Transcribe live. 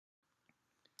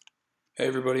Hey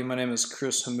everybody, my name is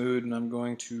Chris Hamoud and I'm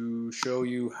going to show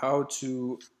you how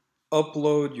to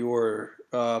upload your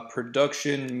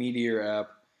production Meteor app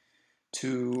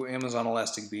to Amazon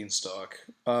Elastic Beanstalk.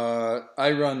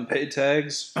 I run paid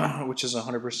tags, which is a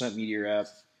 100% Meteor app,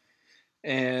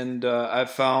 and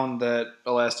I've found that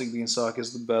Elastic Beanstalk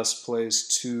is the best place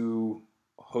to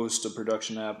host a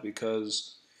production app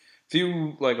because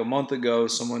like a month ago,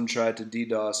 someone tried to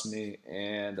DDoS me,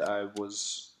 and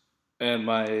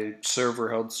my server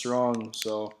held strong,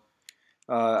 so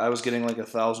I was getting like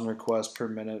 1,000 requests per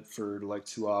minute for like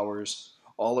 2 hours,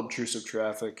 all obtrusive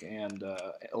traffic, and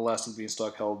Elastic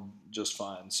Beanstalk held just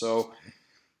fine. So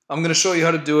I'm going to show you how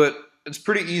to do it. It's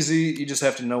pretty easy. You just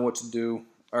have to know what to do.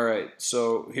 All right,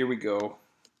 so here we go.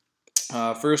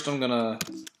 First, I'm gonna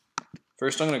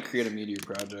create a Meteor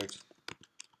project.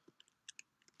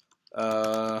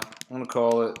 I'm gonna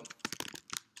call it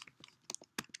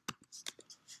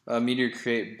Meteor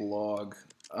create blog,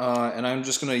 and I'm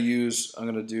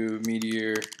gonna do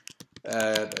Meteor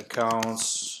add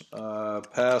accounts,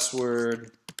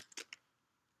 password.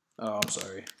 Oh, I'm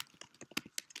sorry.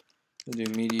 I'll do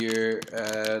Meteor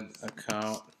add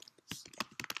account,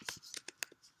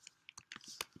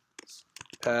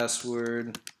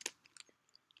 password,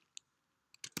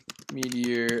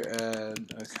 Meteor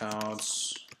add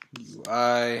accounts,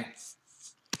 UI,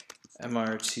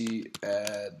 MRT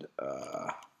add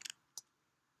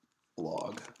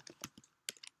blog.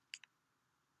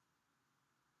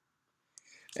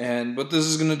 And what this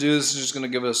is going to do is just going to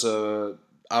give us a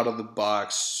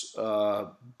out-of-the-box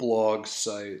blog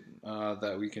site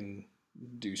that we can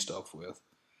do stuff with.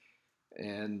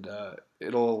 And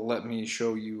it'll let me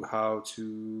show you how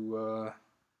to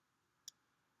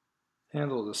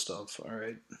handle this stuff. All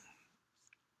right,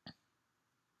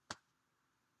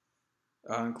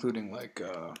 including like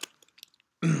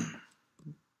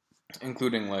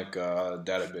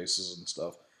databases and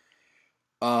stuff.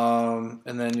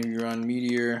 And then you run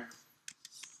Meteor.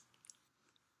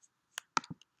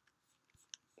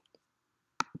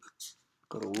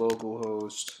 Go to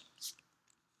localhost.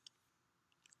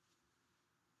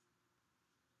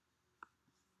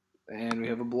 And we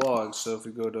have a blog. So if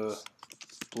we go to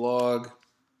blog,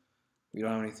 we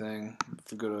don't have anything.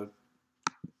 If we go to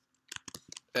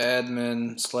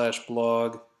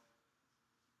admin/blog,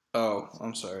 oh,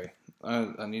 I'm sorry.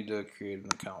 I need to create an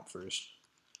account first.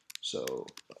 So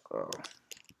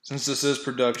since this is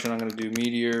production, I'm going to do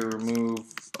Meteor remove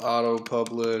auto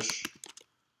publish,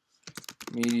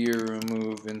 Meteor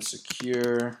remove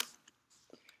insecure,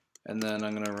 and then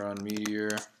I'm going to run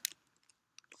Meteor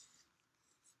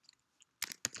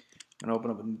and open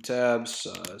up a new tabs,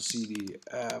 cd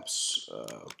apps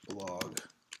blog,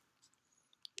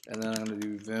 and then I'm going to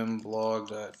do vim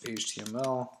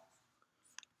blog.html,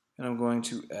 and I'm going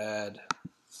to add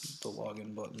the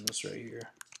login button, this right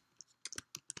here.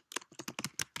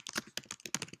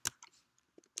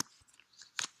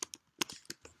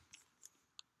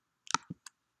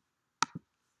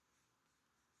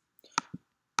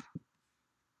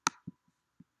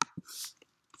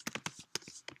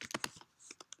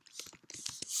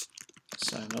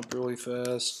 Sign up really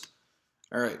fast.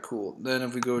 Alright, cool. Then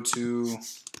if we go to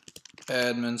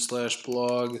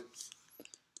admin/blog,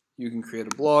 you can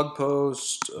create a blog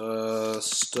post,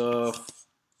 stuff,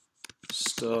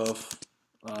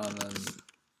 and then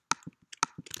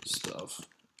stuff.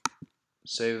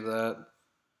 Save that,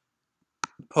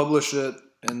 publish it,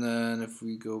 and then if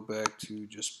we go back to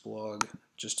just blog,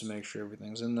 just to make sure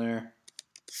everything's in there.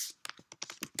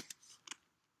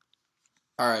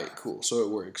 Alright, cool, so it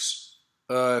works.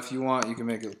 If you want, you can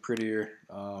make it prettier.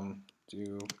 Do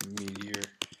Meteor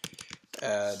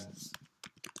add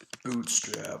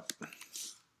bootstrap.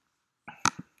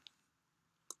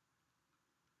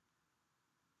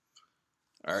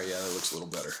 Alright, yeah, that looks a little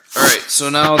better. Alright, so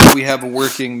now that we have a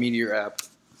working Meteor app,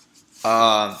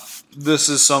 this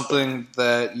is something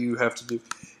that you have to do.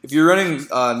 If you're running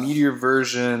Meteor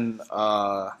version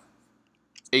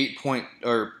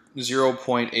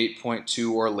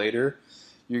 0.8.2 or later,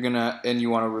 and you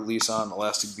want to release on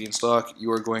Elastic Beanstalk,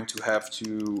 you are going to have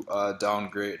to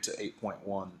downgrade to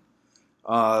 8.1.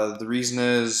 The reason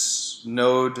is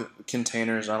node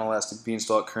containers on Elastic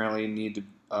Beanstalk currently need to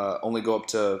only go up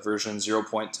to version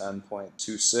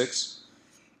 0.10.26,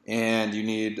 and you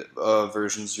need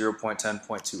version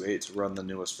 0.10.28 to run the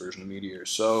newest version of Meteor.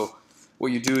 So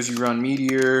what you do is you run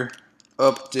Meteor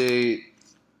update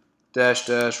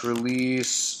 --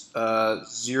 release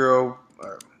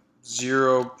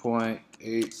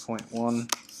 0.8.1,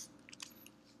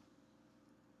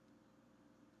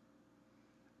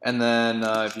 and then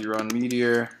if you run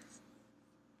Meteor,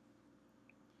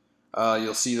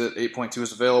 You'll see that 8.2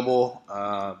 is available.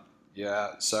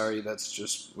 Yeah, sorry, that's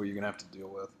just what you're going to have to deal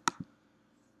with.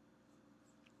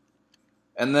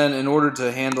 And then in order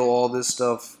to handle all this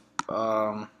stuff,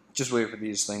 just wait for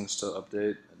these things to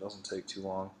update. It doesn't take too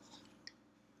long.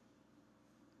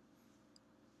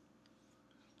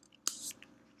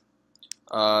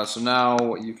 So now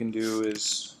what you can do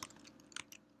is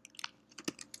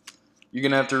you're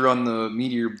going to have to run the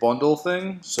Meteor Bundle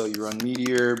thing. So you run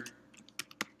Meteor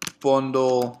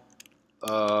Bundle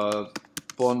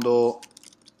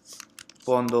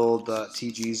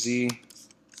bundle.tgz.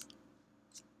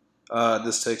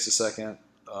 This takes a second.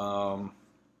 I'll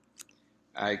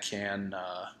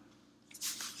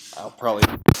probably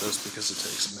do this because it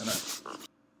takes a minute.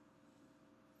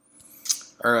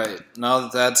 Alright, now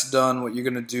that that's done, what you're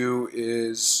going to do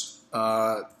is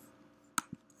I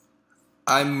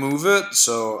move it,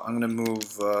 so I'm going to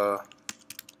move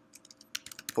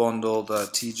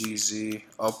bundle.tgz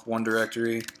up one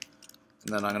directory,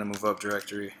 and then I'm going to move up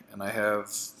directory, and I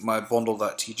have my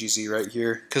bundle.tgz right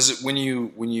here, because when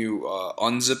you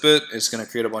unzip it, it's going to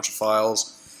create a bunch of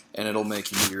files, and it'll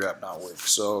make your app not work.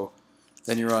 So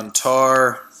then you run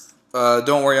tar.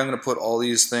 Don't worry, I'm going to put all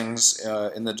these things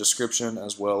in the description,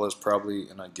 as well as probably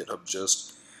in a GitHub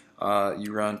gist.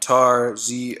 You run tar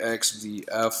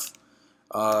zxvf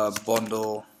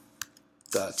bundle.tgz.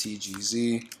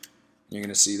 You're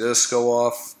going to see this go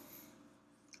off.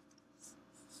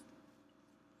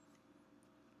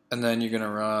 And then you're going to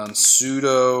run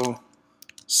sudo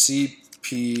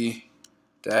cp-a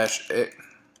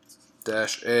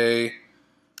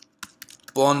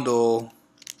bundle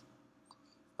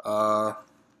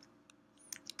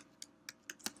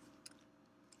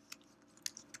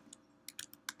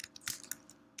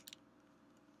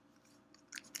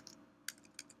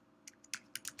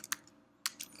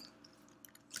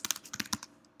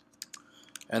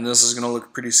and this is going to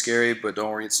look pretty scary, but don't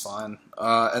worry, it's fine.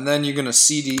 And then you're going to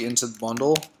cd into the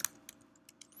bundle.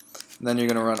 And then you're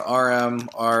going to run rm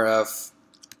rf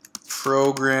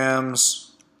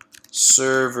programs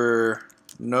server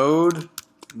node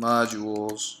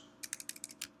modules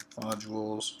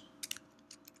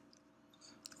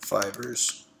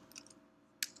fibers.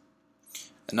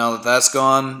 And now that that's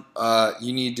gone,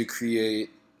 you need to create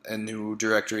a new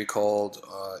directory called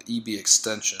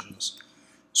ebextensions.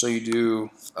 So you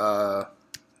do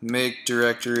make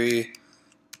directory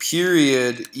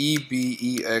period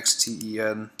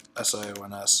ebextensions,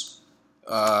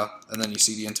 and then you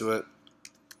cd into it.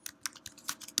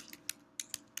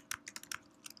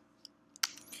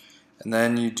 And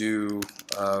then you do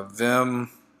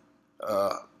vim,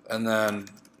 and then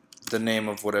the name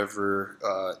of whatever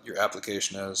your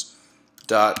application is,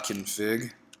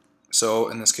 .config. So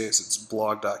in this case, it's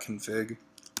blog.config.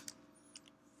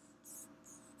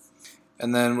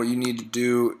 And then what you need to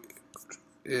do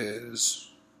is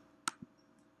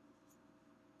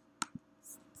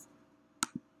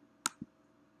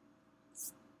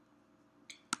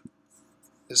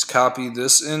copy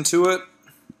this into it.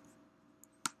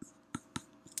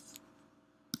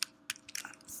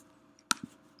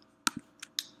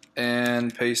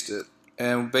 And paste it.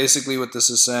 And basically what this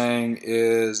is saying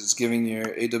is it's giving your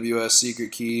AWS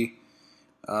secret key,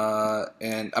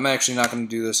 and I'm actually not going to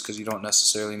do this because you don't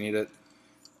necessarily need it.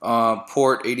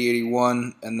 Port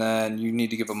 8081, and then you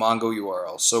need to give a Mongo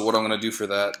URL. So what I'm going to do for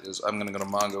that is I'm going to go to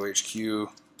Mongo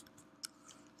HQ,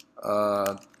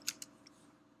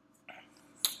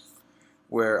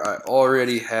 where I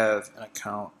already have an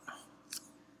account,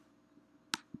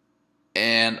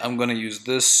 and I'm going to use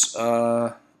this.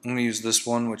 I'm going to use this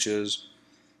one, which is,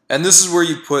 and this is where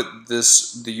you put the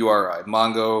URI,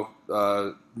 Mongo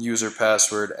user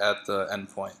password at the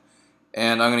endpoint.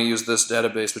 And I'm going to use this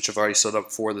database, which I've already set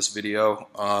up for this video.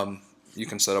 You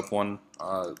can set up one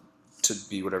to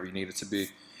be whatever you need it to be.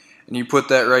 And you put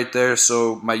that right there.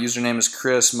 So my username is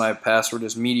Chris, my password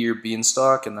is meteor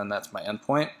beanstalk, and then that's my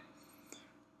endpoint.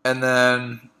 And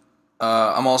then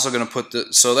I'm also going to put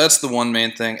so that's the one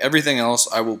main thing. Everything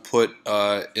else I will put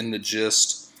in the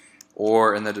gist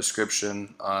or in the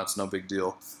description. It's no big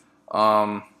deal.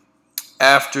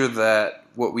 After that,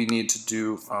 what we need to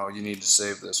do, you need to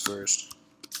save this first.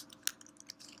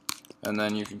 And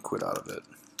then you can quit out of it.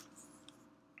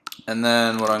 And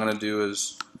then what I'm going to do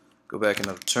is go back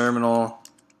into the terminal.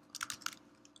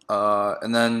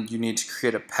 And then you need to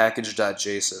create a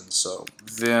package.json. So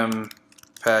vim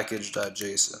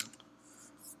package.json.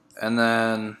 And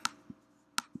then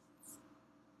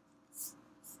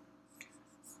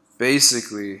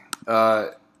basically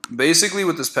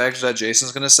what this package.json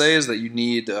is going to say is that you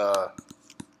need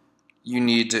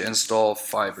to install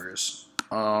fibers,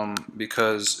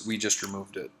 because we just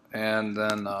removed it. and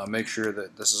then make sure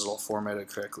that this is all formatted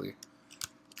correctly.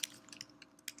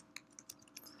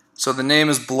 So the name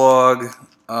is blog,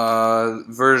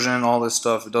 version, all this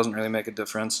stuff, it doesn't really make a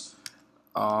difference.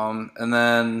 And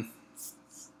then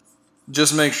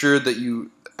just make sure that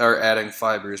you are adding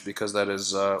fibers, because that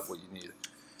is what you need.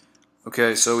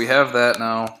 Okay, so we have that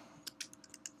now.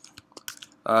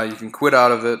 You can quit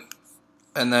out of it,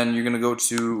 and then you're gonna go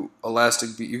to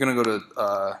you're gonna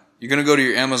go to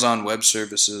your Amazon Web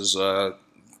Services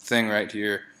thing right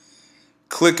here.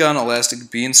 Click on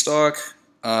elasticbeanstalk.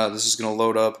 This is gonna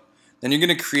load up. Then you're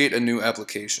gonna create a new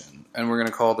application, and we're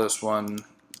gonna call this one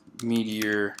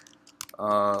Meteor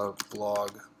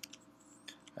blog,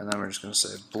 and then we're just gonna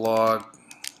say blog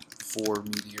for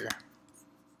Meteor.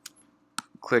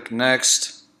 Click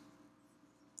next.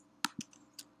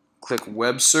 Click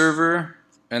web server,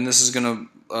 and this is gonna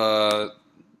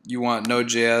you want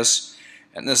nodejs,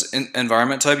 and this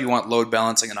environment type you want load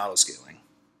balancing and auto scaling.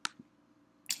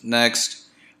 Next,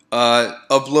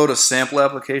 upload a sample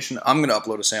application. I'm gonna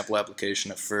upload a sample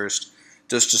application at first,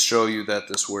 just to show you that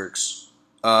this works.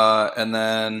 And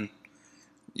then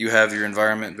you have your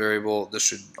environment variable. This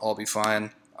should all be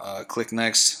fine. Click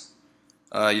next.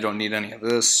 You don't need any of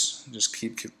this. Just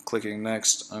keep clicking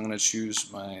next. I'm gonna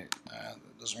choose my.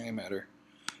 That doesn't really matter.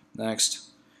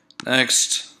 Next,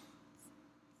 next,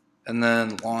 and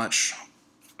then launch.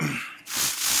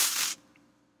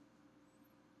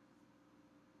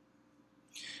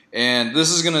 And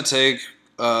this is gonna take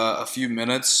a few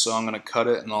minutes, so I'm gonna cut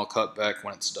it, and I'll cut back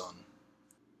when it's done.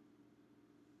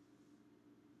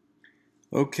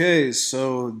 Okay,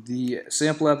 so the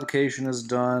sample application is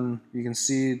done. You can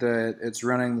see that it's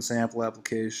running the sample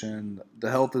application. The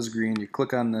health is green. You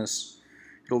click on this,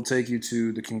 it'll take you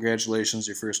to the congratulations,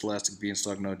 your first Elastic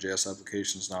Beanstalk Node.js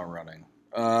application is now running.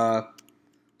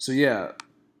 So yeah,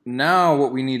 now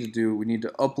what we need to do, we need to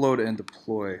upload and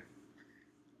deploy.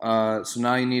 So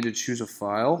now you need to choose a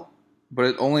file, but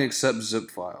it only accepts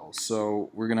zip files. So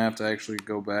we're gonna have to actually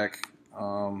go back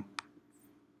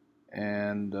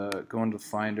and go into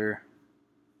Finder,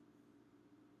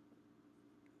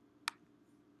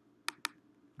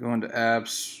 go into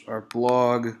Apps, our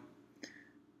blog.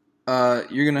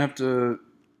 You're gonna have to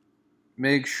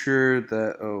make sure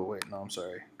that, oh wait, no, I'm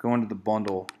sorry. Go into the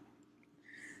bundle.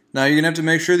 Now you're gonna have to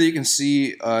make sure that you can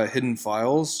see hidden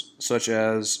files, such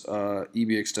as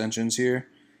ebextensions here,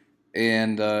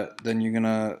 and then you're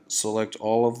gonna select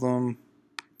all of them,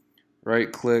 right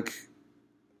click,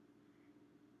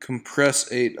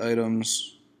 compress 8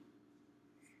 items.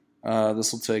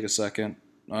 This will take a second,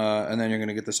 and then you're going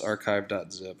to get this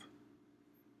archive.zip.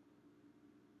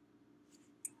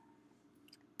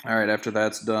 Alright, after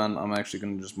that's done, I'm actually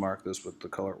going to just mark this with the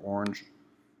color orange.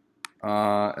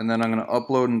 And then I'm going to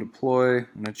upload and deploy. I'm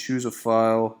going to choose a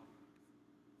file.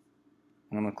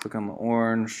 I'm going to click on the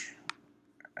orange,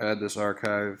 add this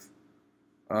archive,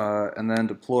 and then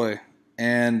deploy.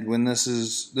 And when this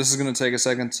is going to take a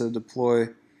second to deploy.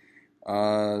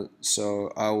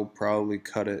 So I will probably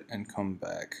cut it and come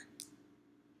back.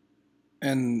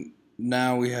 And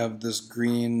now we have this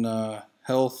green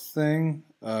health thing.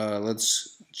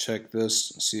 Let's check this,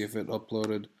 see if it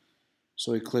uploaded.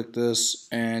 So we click this,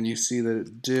 and you see that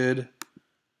it did.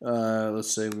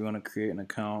 Let's say we want to create an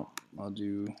account. I'll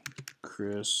do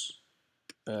Chris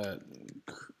at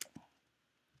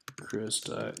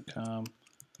chris.com.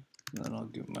 And then I'll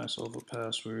give myself a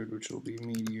password, which will be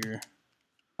Meteor.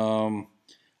 I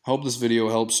hope this video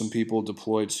helps some people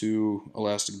deploy to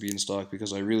Elastic Beanstalk,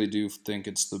 because I really do think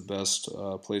it's the best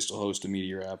place to host a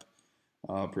Meteor app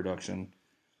production.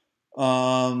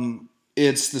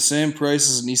 It's the same price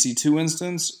as an EC2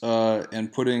 instance,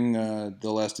 and putting the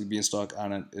Elastic Beanstalk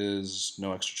on it is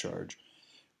no extra charge.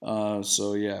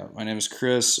 So yeah, my name is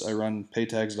Chris. I run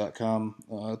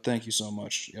paytags.com. Thank you so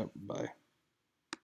much. Yep, bye.